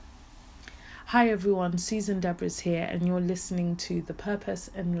Hi everyone, Susan Deborah's here, and you're listening to the Purpose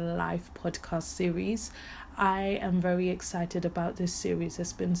in Life podcast series. I am very excited about this series.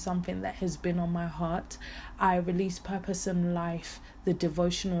 It's been something that has been on my heart. I released Purpose in Life, the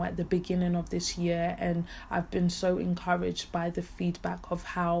devotional, at the beginning of this year, and I've been so encouraged by the feedback of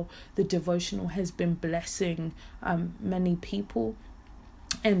how the devotional has been blessing many people.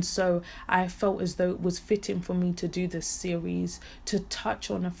 And so I felt as though it was fitting for me to do this series to touch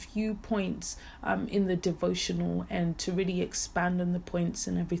on a few points in the devotional and to really expand on the points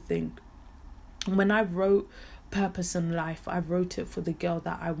and everything. When I wrote Purpose in Life, I wrote it for the girl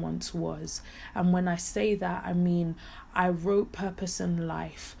that I once was. And when I say that, I mean I wrote Purpose in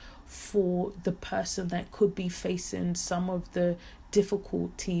Life for the person that could be facing some of the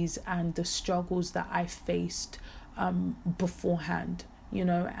difficulties and the struggles that I faced beforehand.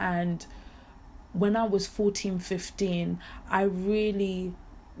 And when I was 14-15, I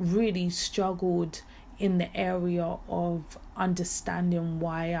really struggled in the area of understanding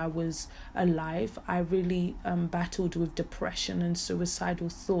why I was alive. I really battled with depression and suicidal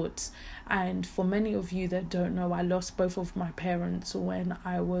thoughts. And for many of you that don't know, I lost both of my parents when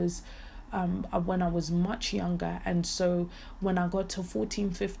I was much younger. And so when I got to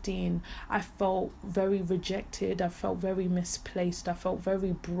 14-15, I felt very rejected. I felt very misplaced. I felt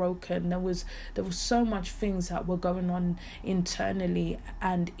very broken. There was so much things that were going on internally,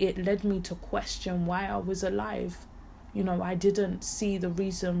 and it led me to question why I was alive. I didn't see the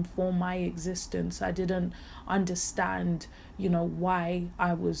reason for my existence. I didn't understand, why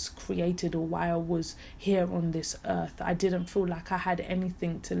I was created or why I was here on this earth. I didn't feel like I had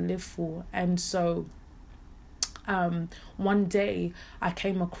anything to live for. And so one day I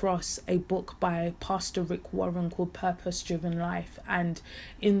came across a book by Pastor Rick Warren called Purpose Driven Life. And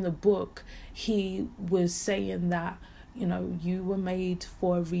in the book, he was saying that you were made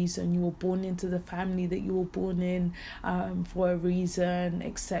for a reason. You were born into the family that you were born in for a reason,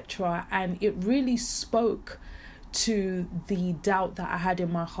 etc. And it really spoke to the doubt that I had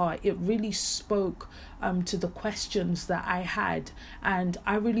in my heart. It really spoke to the questions that I had. And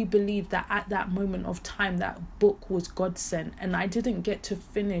I really believe that at that moment of time, that book was God sent. And I didn't get to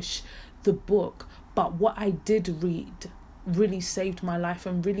finish the book, but what I did read really saved my life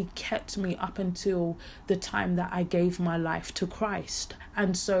and really kept me up until the time that I gave my life to Christ.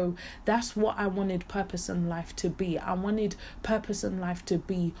 And so that's what I wanted Purpose in Life to be. I wanted Purpose in Life to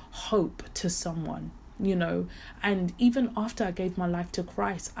be hope to someone, and even after I gave my life to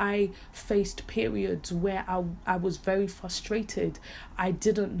Christ, I faced periods where I was very frustrated. I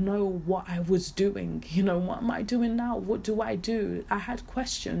didn't know what I was doing. What am I doing now? What do I do? I had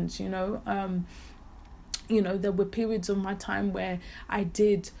questions, there were periods of my time where I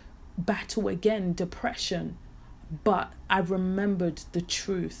did battle again depression, but I remembered the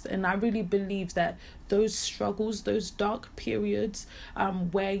truth. And I really believe that those struggles, those dark periods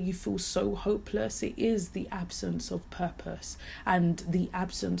where you feel so hopeless, it is the absence of purpose and the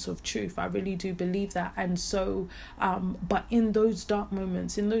absence of truth. I really do believe that. And so, but in those dark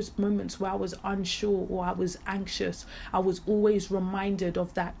moments, in those moments where I was unsure or I was anxious, I was always reminded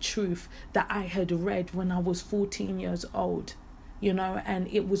of that truth that I had read when I was 14 years old, and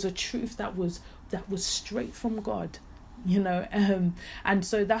it was a truth that was straight from God. And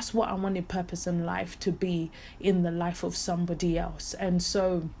so that's what I wanted Purpose in Life to be in the life of somebody else. And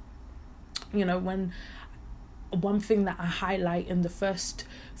so, when one thing that I highlight in the first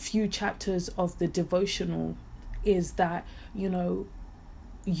few chapters of the devotional is that,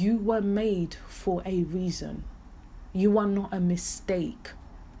 you were made for a reason. You are not a mistake.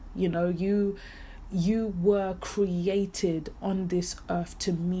 You were created on this earth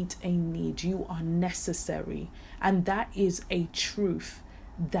to meet a need. You are necessary. And that is a truth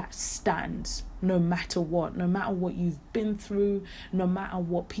that stands no matter what you've been through, no matter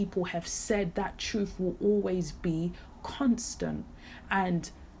what people have said. That truth will always be constant. And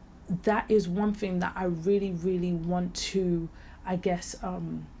that is one thing that I really, really want to,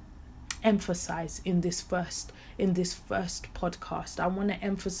 emphasize in this first podcast. I want to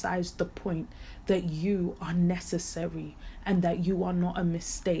emphasize the point that you are necessary and that you are not a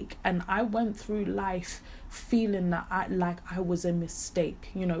mistake. And I went through life feeling that I was a mistake,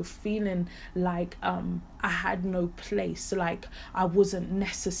 feeling like I had no place, like I wasn't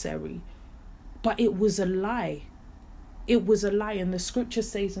necessary. But it was a lie. It was a lie. And the scripture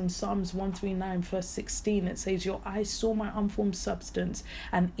says in Psalms 139 verse 16, it says, "Your eyes saw my unformed substance,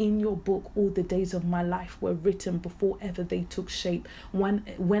 and in your book all the days of my life were written before ever they took shape,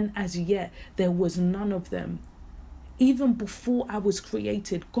 when as yet there was none of them." Even before I was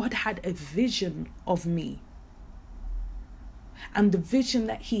created, God had a vision of me. And the vision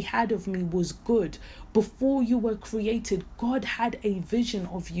that he had of me was good. Before you were created, God had a vision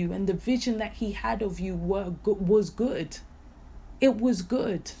of you, and the vision that he had of you was good. It was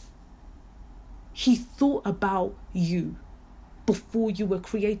good. He thought about you before you were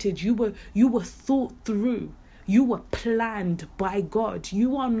created. You were thought through. You were planned by God.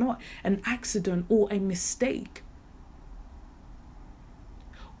 You are not an accident or a mistake.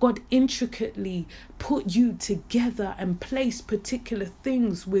 God intricately put you together and placed particular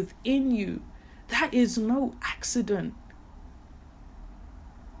things within you. That is no accident.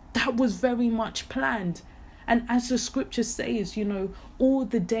 That was very much planned. And as the scripture says, all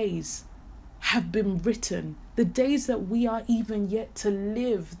the days have been written. The days that we are even yet to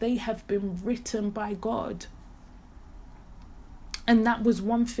live, they have been written by God. And that was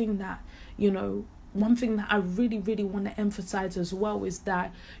one thing that I really, really want to emphasize as well, is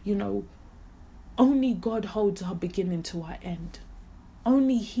that, only God holds our beginning to our end.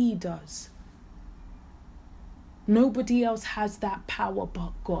 Only he does. Nobody else has that power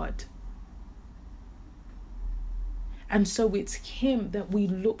but God. And so it's him that we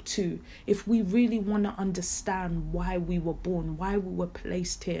look to if we really want to understand why we were born, why we were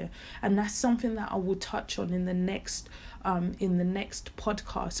placed here. And that's something that I will touch on in the next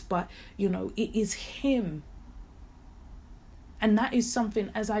podcast. But, it is him. And that is something,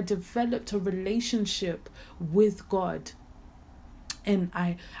 as I developed a relationship with God and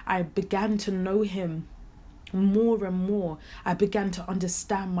I began to know him more and more, I began to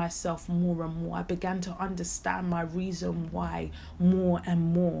understand myself more and more. I began to understand my reason why more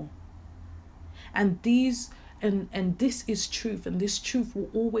and more. And this is truth, and this truth will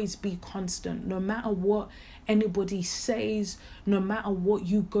always be constant, no matter what anybody says, no matter what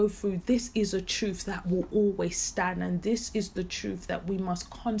you go through. This is a truth that will always stand, and this is the truth that we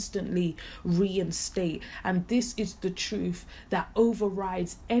must constantly reinstate, and this is the truth that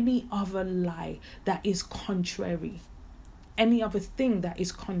overrides any other lie that is contrary, any other thing that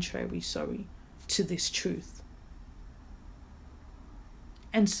is contrary, to this truth.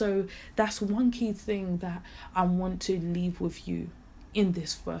 And so that's one key thing that I want to leave with you in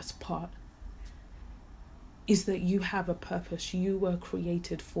this first part, is that you have a purpose. You were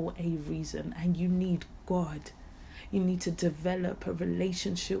created for a reason, and you need God. You need to develop a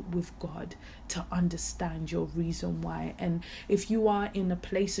relationship with God to understand your reason why. And if you are in a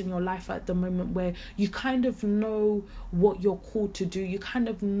place in your life at the moment where you kind of know what you're called to do, you kind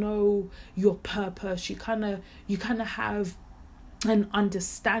of know your purpose, you kind of have an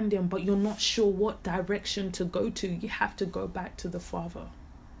understanding, but you're not sure what direction to go to, you have to go back to the Father.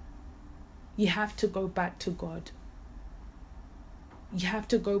 You have to go back to God. You have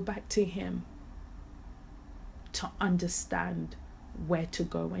to go back to him to understand where to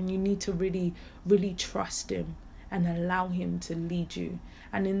go. And you need to really, really trust him and allow him to lead you.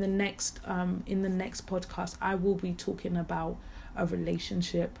 And in the next podcast, I will be talking about a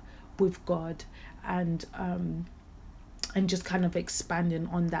relationship with God, and just kind of expanding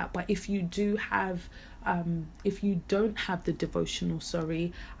on that. But if you don't have the devotional,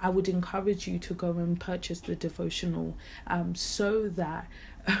 I would encourage you to go and purchase the devotional,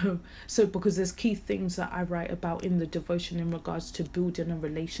 because there's key things that I write about in the devotion in regards to building a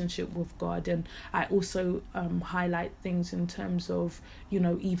relationship with God. And I also highlight things in terms of,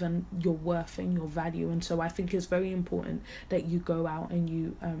 even your worth and your value. And so I think it's very important that you go out and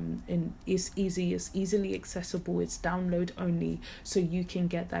you, and it's easily accessible. It's download only, so you can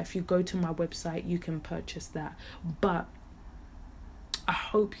get that. If you go to my website, you can purchase that. But I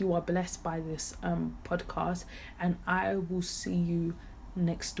hope you are blessed by this podcast, and I will see you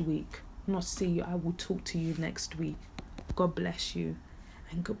next week. I will talk to you next week. God bless you,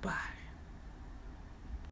 and goodbye.